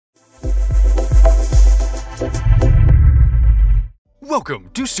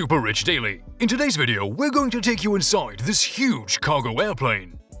Welcome to Super Rich Daily. In today's video, we're going to take you inside this huge cargo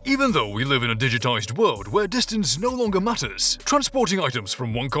airplane. Even though we live in a digitized world where distance no longer matters, transporting items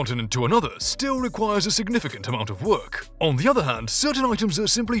from one continent to another still requires a significant amount of work. On the other hand, certain items are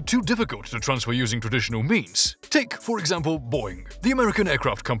simply too difficult to transfer using traditional means. Take, for example, Boeing, the American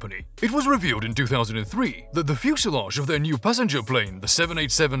aircraft company. It was revealed in 2003 that the fuselage of their new passenger plane, the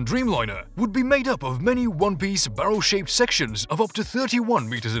 787 Dreamliner, would be made up of many one-piece barrel-shaped sections of up to 31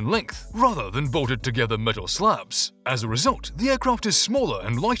 meters in length, rather than bolted together metal slabs. As a result, the aircraft is smaller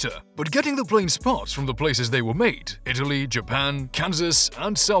and lighter, but getting the plane's parts from the places they were made, Italy, Japan, Kansas,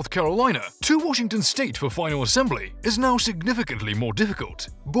 and South Carolina, to Washington State for final assembly, is now significantly more difficult.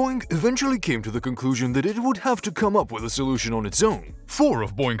 Boeing eventually came to the conclusion that it would have to come up with a solution on its own. 4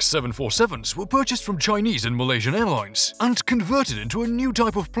 of Boeing's 747s were purchased from Chinese and Malaysian airlines and converted into a new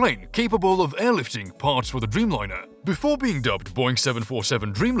type of plane capable of airlifting parts for the Dreamliner. Before being dubbed Boeing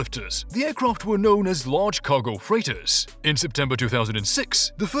 747 Dreamlifters, the aircraft were known as large cargo freighters. In September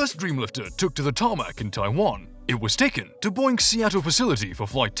 2006, the first Dreamlifter took to the tarmac in Taiwan. It was taken to Boeing's Seattle facility for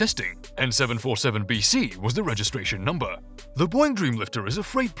flight testing. N747BC was the registration number. The Boeing Dreamlifter is a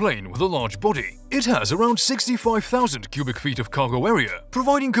freight plane with a large body. It has around 65,000 cubic feet of cargo area,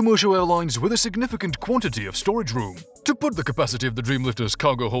 providing commercial airlines with a significant quantity of storage room. To put the capacity of the Dreamlifter's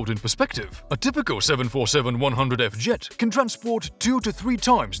cargo hold in perspective, a typical 747-100F jet can transport 2 to 3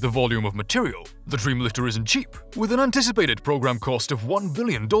 times the volume of material. The Dreamlifter isn't cheap, with an anticipated program cost of $1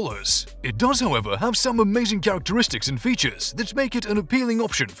 billion. It does, however, have some amazing characteristics and features that make it an appealing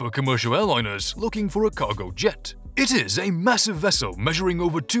option for commercial airliners looking for a cargo jet. It is a massive vessel measuring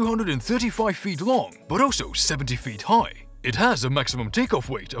over 235 feet long, but also 70 feet high. It has a maximum takeoff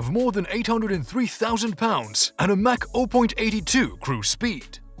weight of more than 803,000 pounds and a Mach 0.82 cruise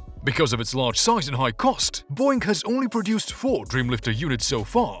speed. Because of its large size and high cost, Boeing has only produced 4 Dreamlifter units so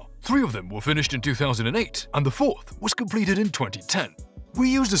far. 3 of them were finished in 2008, and the 4th was completed in 2010. We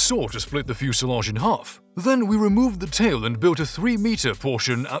used a saw to split the fuselage in half. Then we removed the tail and built a 3-meter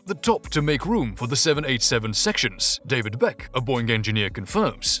portion at the top to make room for the 787 sections, David Beck, a Boeing engineer,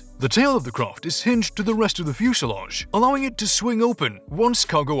 confirms. The tail of the craft is hinged to the rest of the fuselage, allowing it to swing open once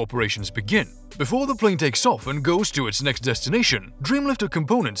cargo operations begin. Before the plane takes off and goes to its next destination, Dreamlifter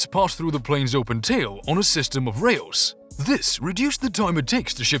components pass through the plane's open tail on a system of rails. This reduced the time it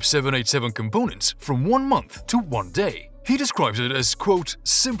takes to ship 787 components from 1 month to 1 day. He describes it as, quote,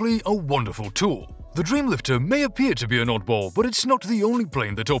 simply a wonderful tool. The Dreamlifter may appear to be an oddball, but it's not the only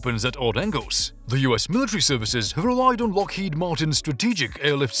plane that opens at odd angles. The US military services have relied on Lockheed Martin's strategic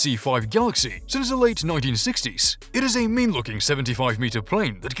airlift C-5 Galaxy since the late 1960s. It is a mean-looking 75-meter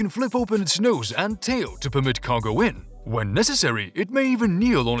plane that can flip open its nose and tail to permit cargo in. When necessary, it may even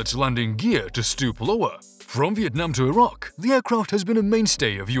kneel on its landing gear to stoop lower. From Vietnam to Iraq, the aircraft has been a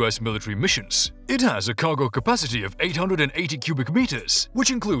mainstay of US military missions. It has a cargo capacity of 880 cubic meters,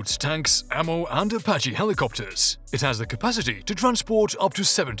 which includes tanks, ammo, and Apache helicopters. It has the capacity to transport up to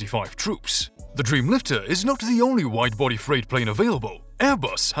 75 troops. The Dreamlifter is not the only wide-body freight plane available.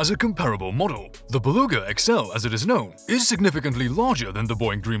 Airbus has a comparable model. The Beluga XL, as it is known, is significantly larger than the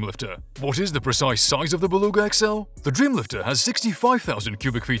Boeing Dreamlifter. What is the precise size of the Beluga XL? The Dreamlifter has 65,000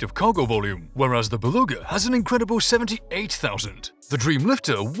 cubic feet of cargo volume, whereas the Beluga has an incredible 78,000. The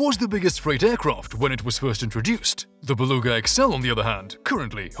Dreamlifter was the biggest freight aircraft when it was first introduced. The Beluga XL, on the other hand,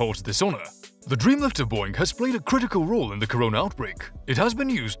 currently holds this honor. The Dreamlifter Boeing has played a critical role in the corona outbreak. It has been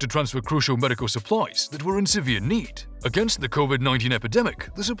used to transfer crucial medical supplies that were in severe need. Against the COVID-19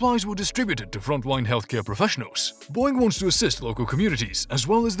 epidemic, the supplies were distributed to frontline healthcare professionals. Boeing wants to assist local communities as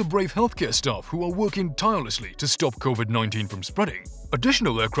well as the brave healthcare staff who are working tirelessly to stop COVID-19 from spreading.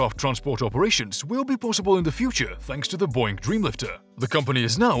 Additional aircraft transport operations will be possible in the future thanks to the Boeing Dreamlifter. The company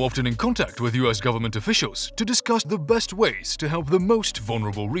is now often in contact with US government officials to discuss the best ways to help the most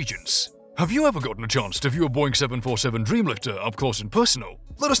vulnerable regions. Have you ever gotten a chance to view a Boeing 747 Dreamlifter up close and personal?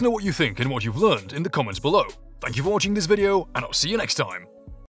 Let us know what you think and what you've learned in the comments below. Thank you for watching this video, and I'll see you next time.